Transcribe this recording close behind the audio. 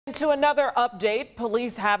To another update,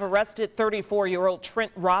 police have arrested 34-year-old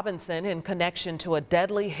Trent Robinson in connection to a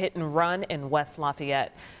deadly hit and run in West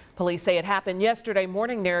Lafayette. Police say it happened yesterday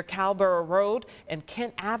morning near Calborough Road and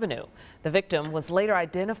Kent Avenue. The victim was later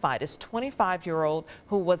identified as 25-year-old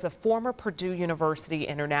who was a former Purdue University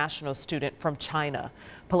international student from China.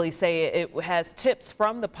 Police say it has tips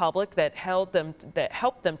from the public that helped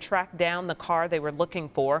them track down the car they were looking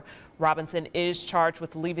for. Robinson is charged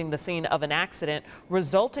with leaving the scene of an accident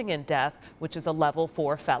resulting in death, which is a level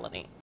 4 felony.